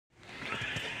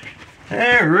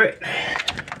Alright.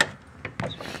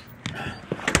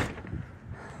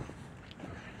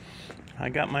 I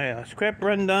got my scrap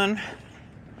run done.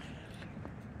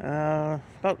 About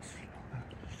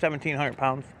 1,700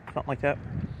 pounds, something like that.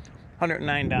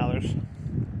 $109.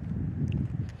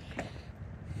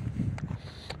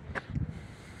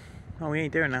 Oh, we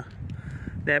ain't there now.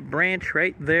 That branch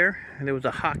right there, there was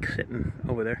a hawk sitting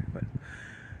over there, but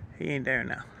he ain't there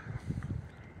now.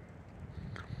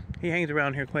 He hangs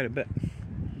around here quite a bit.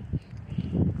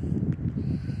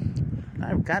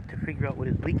 I've got to figure out what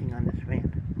is leaking on this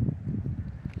van.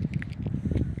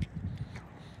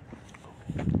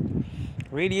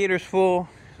 Radiator's full.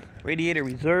 Radiator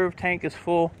reserve tank is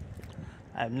full.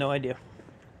 I have no idea.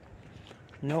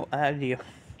 No idea.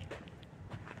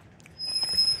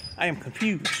 I am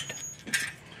confused.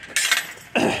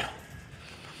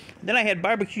 Then I had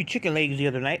barbecue chicken legs the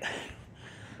other night.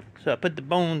 So I put the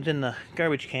bones in the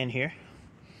garbage can here.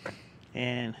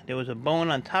 And there was a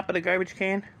bone on top of the garbage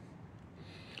can.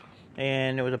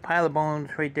 And there was a pile of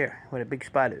bones right there where the big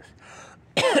spot is.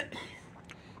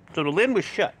 So the lid was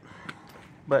shut.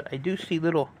 But I do see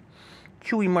little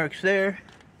chewy marks there.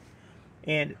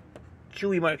 And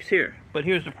chewy marks here. But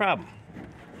here's the problem.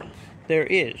 There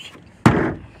is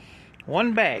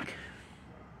one bag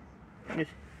just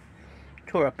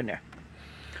tore up in there.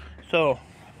 So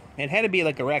it had to be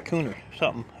like a raccoon or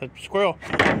something. A squirrel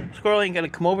ain't gonna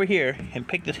come over here and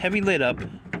pick this heavy lid up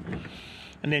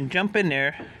and then jump in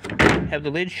there, have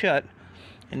the lid shut,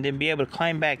 and then be able to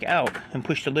climb back out and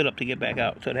push the lid up to get back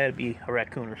out. So it had to be a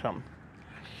raccoon or something.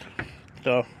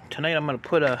 So tonight I'm gonna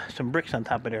put some bricks on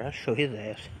top of there. I'll show his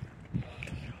ass.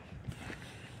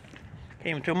 Can't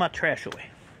even throw my trash away.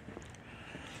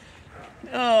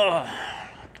 Oh,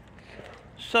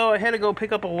 so I had to go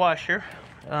pick up a washer.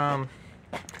 It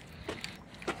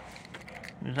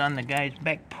was on the guy's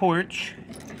back porch.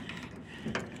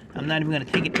 I'm not even going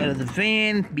to take it out of the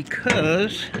van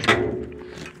because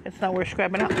it's not worth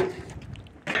scrapping out.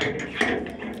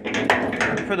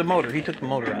 For the motor, he took the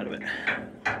motor out of it.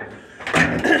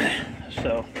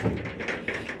 So,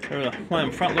 there was one of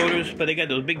them front loaders, but they got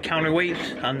those big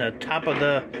counterweights on the top of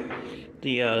the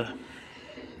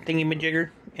thingy-majigger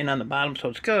and on the bottom, so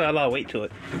it's got a lot of weight to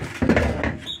it.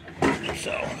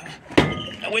 So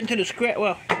I went to the scrap.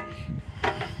 Well,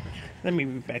 let me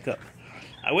back up.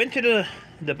 I went to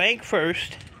the bank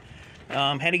first.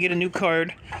 Had to get a new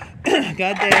card. Got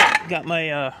that. Got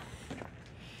my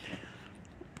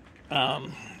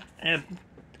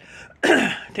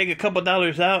take a couple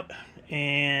dollars out,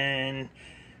 and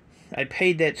I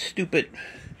paid that stupid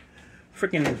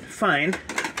freaking fine.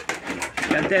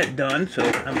 Got that done, so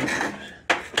I'm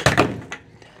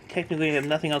technically have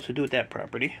nothing else to do with that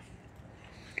property.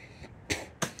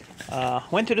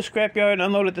 Went to the scrapyard,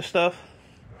 unloaded the stuff,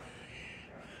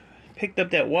 picked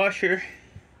up that washer,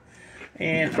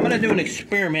 and I'm gonna do an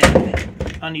experiment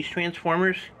on these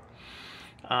transformers.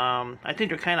 I think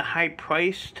they're kind of high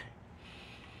priced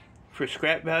for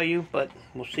scrap value, but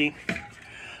we'll see.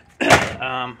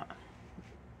 I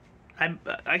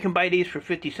can buy these for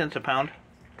 50 cents a pound.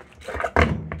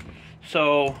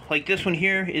 So, like this one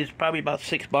here is probably about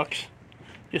 $6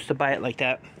 just to buy it like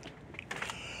that.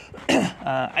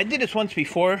 I did this once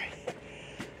before,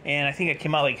 and I think I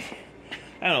came out like,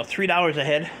 I don't know, $3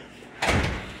 ahead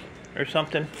or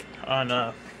something on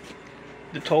the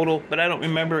total, but I don't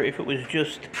remember if it was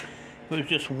just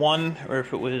one or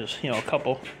if it was, you know, a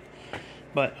couple.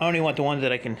 But I only want the ones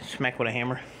that I can smack with a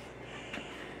hammer.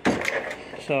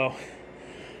 So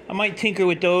I might tinker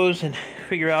with those and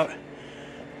figure out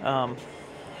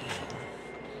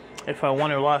if I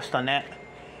won or lost on that.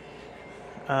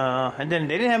 And then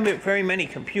they didn't have very many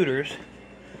computers.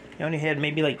 They only had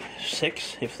maybe like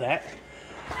 6, if that.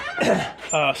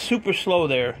 Super slow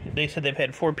there. They said they've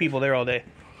had 4 people there all day.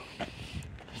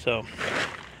 So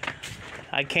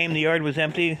I came, the yard was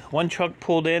empty. One truck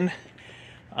pulled in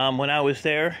when I was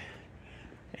there.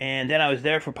 And then I was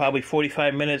there for probably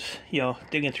 45 minutes, you know,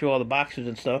 digging through all the boxes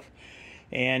and stuff.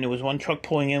 And there was one truck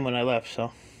pulling in when I left,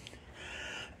 so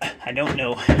I don't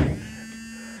know.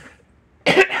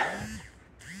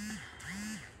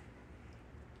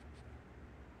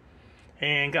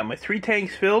 And got my 3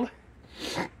 tanks filled,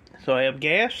 so I have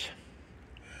gas.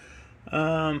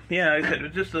 Yeah, I said it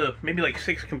was just maybe like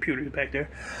 6 computers back there,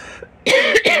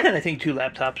 and I think 2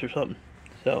 laptops or something.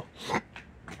 So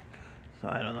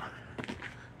I don't know.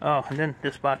 Oh, and then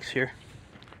this box here.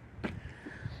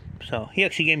 So he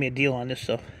actually gave me a deal on this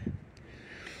stuff.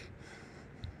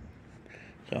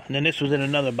 So, and then this was in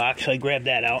another box, so I grabbed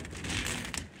that out.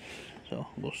 So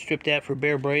we'll strip that for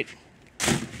Bear Bright.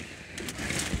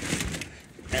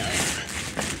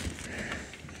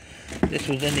 This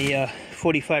was in the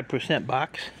 45%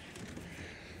 box,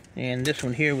 and this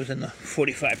one here was in the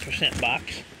 45%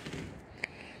 box.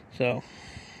 So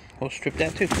we'll strip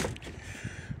that too.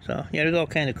 So yeah, there's all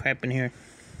kind of crap in here.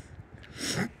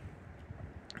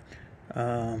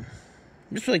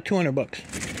 This was like $200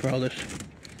 for all this,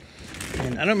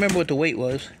 and I don't remember what the weight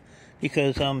was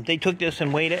because they took this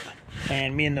and weighed it,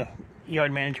 and me and the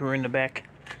yard manager were in the back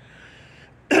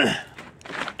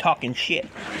talking shit.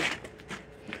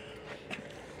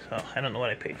 So I don't know what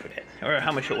I paid for that, or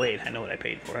how much it weighed. I know what I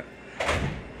paid for it.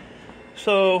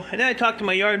 So, and then I talked to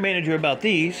my yard manager about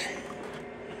these.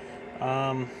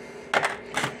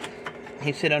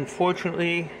 He said,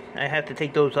 unfortunately, I have to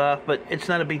take those off, but it's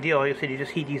not a big deal. Like I said, you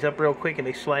just heat these up real quick and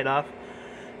they slide off.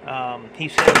 He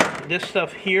said this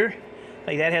stuff here,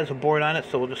 like that has a board on it,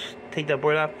 so we'll just take that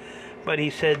board off. But he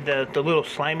said the little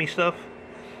slimy stuff,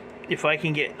 if I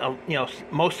can get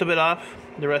most of it off,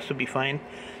 the rest will be fine,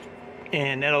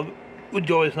 and would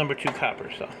go as number 2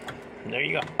 copper. So there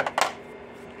you go.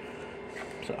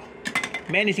 So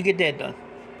managed to get that done.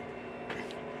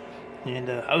 And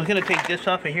I was gonna take this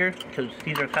off of here because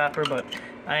these are copper, but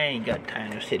I ain't got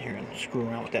time to sit here and screw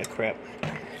around with that crap.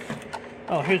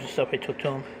 Oh, here's the stuff I took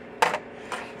to him.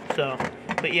 So,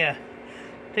 but yeah,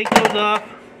 take those off,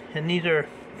 and these are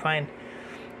fine,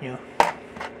 So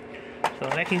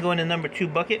that can go in the number 2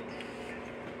 bucket,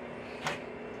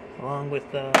 along with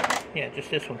yeah, just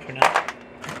this one for now.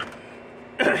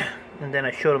 And then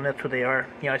I showed them that's what they are.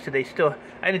 I said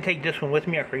I didn't take this one with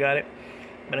me. I forgot it.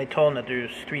 But I told him that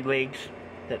there's 3 legs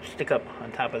that stick up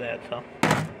on top of that,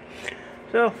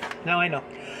 so now I know.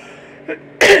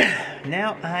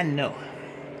 Now I know.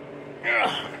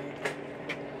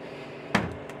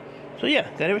 So yeah,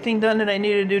 got everything done that I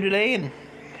needed to do today, and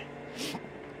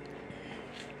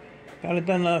got it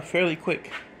done fairly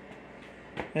quick.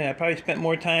 Yeah, I probably spent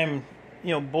more time,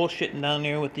 bullshitting down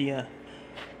there with the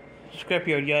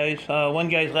scrapyard guys. One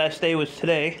guy's last day was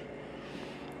today,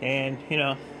 and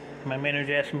my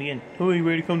manager asked me, "Oh, you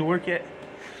ready to come to work yet?"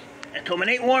 I told him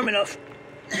it ain't warm enough.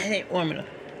 It ain't warm enough.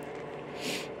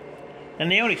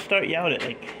 And they only start you out at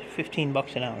like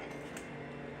 $15 an hour.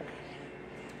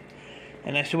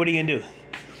 And I said, "What are you gonna do?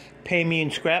 Pay me in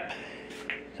scrap?"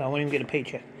 So I won't even get a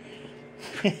paycheck.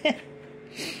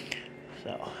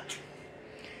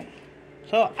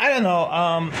 So I don't know.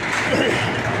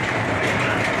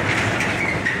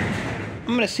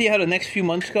 I'm gonna see how the next few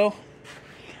months go.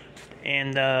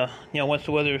 And, once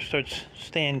the weather starts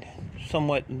staying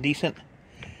somewhat decent,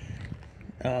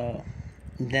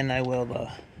 then I will,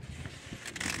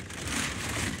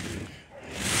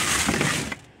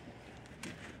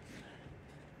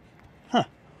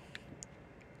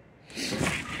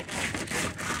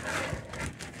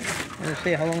 Let's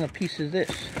see, how long a piece is this?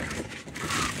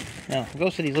 Now, it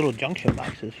goes to these little junction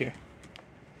boxes here.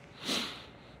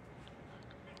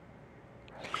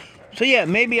 So yeah,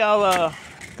 maybe I'll,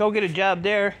 go get a job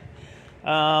there,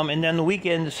 and then the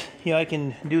weekends, I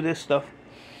can do this stuff.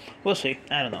 We'll see.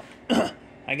 I don't know.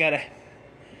 I gotta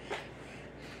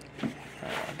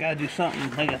do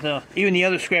something. Like I said, even the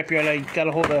other scrapyard, I got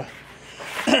a hold of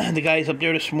the guys up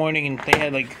there this morning, and they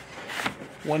had like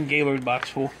 1 Gaylord box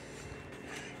full.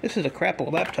 This is a crap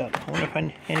old laptop. I wonder if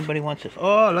anybody wants this.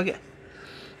 Oh, look at.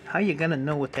 How you gonna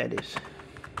know what that is?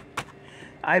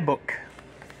 iBook.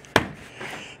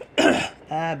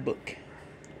 iBook.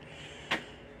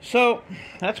 So,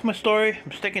 that's my story.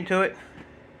 I'm sticking to it.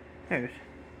 Look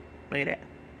at that.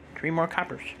 3 more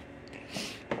coppers.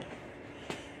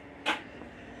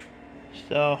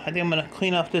 So, I think I'm going to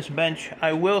clean off this bench.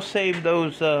 I will save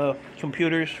those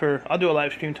computers for... I'll do a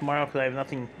live stream tomorrow because I have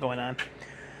nothing going on.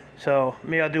 So,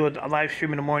 maybe I'll do a live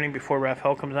stream in the morning before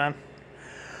Raphael comes on.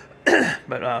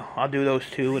 But I'll do those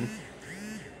too, and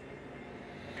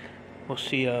we'll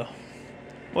see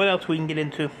what else we can get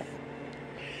into.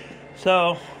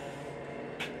 So,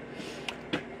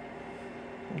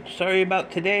 sorry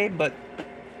about today, but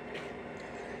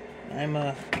I'm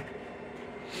got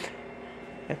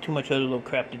too much other little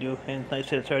crap to do, and like I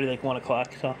said, it's already like 1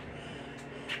 o'clock. So,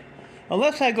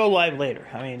 unless I go live later,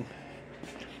 I mean,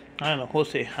 I don't know. We'll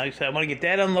see. Like I said, I want to get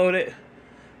that unloaded,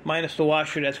 minus the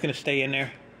washer that's going to stay in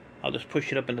there. I'll just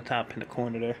push it up in the top in the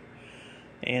corner there,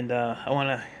 and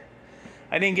I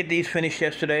didn't get these finished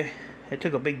yesterday. I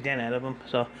took a big dent out of them,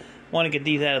 so I want to get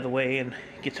these out of the way and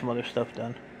get some other stuff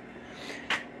done.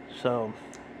 So,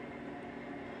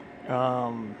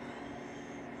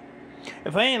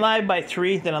 if I ain't live by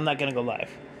 3, then I'm not going to go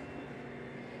live.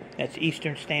 That's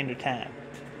Eastern Standard Time.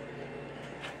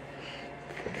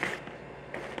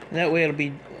 And that way it'll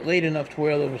be late enough to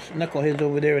where those knuckleheads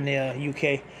over there in the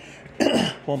UK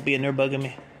won't be in there bugging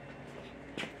me.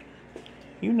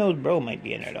 You know bro might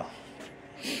be in there, though.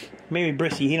 Maybe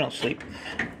Brissy, he don't sleep.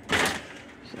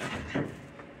 So,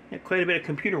 got quite a bit of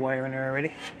computer wire in there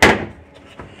already.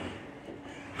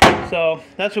 So,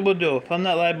 that's what we'll do. If I'm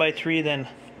not live by 3, then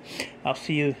I'll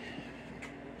see you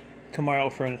tomorrow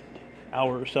for an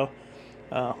hour or so.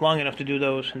 Long enough to do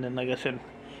those, and then, like I said,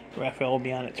 Raphael will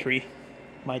be on at 3,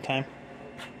 my time.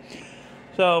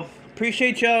 So,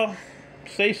 appreciate y'all.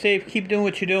 Stay safe. Keep doing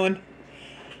what you're doing.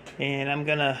 And I'm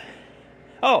gonna...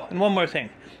 Oh, and one more thing.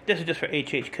 This is just for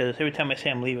HH, because every time I say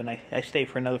I'm leaving, I stay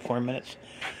for another 4 minutes.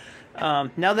 Now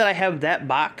that I have that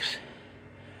box,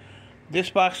 this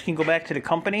box can go back to the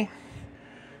company.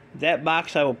 That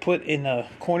box I will put in a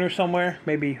corner somewhere,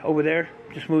 maybe over there.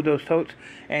 Just move those totes.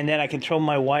 And then I can throw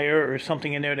my wire or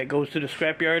something in there that goes to the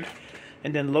scrapyard.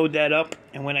 And then load that up.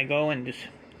 And when I go and just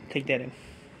take that in.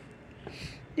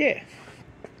 Yeah.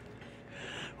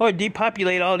 Or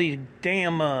depopulate all these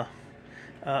damn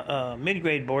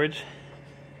mid-grade boards.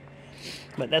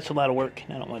 But that's a lot of work.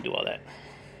 I don't want to do all that.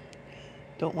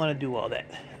 Don't want to do all that.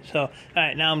 So,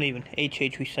 alright, now I'm leaving.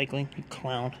 HH Recycling, you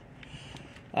clown.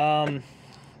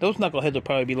 Those knuckleheads will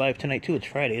probably be live tonight too. It's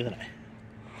Friday, isn't it?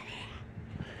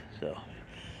 So,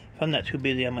 if I'm not too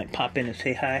busy, I might pop in and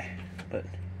say hi. But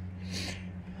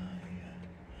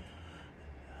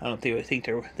I don't think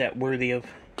they're that worthy of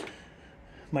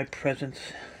my presence.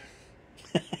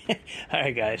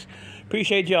 Alright, guys.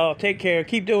 Appreciate y'all. Take care.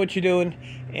 Keep doing what you're doing.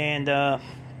 And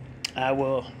I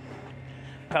will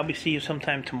probably see you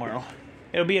sometime tomorrow.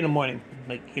 It'll be in the morning,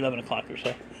 like 11 o'clock or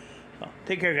so.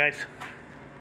 Take care, guys.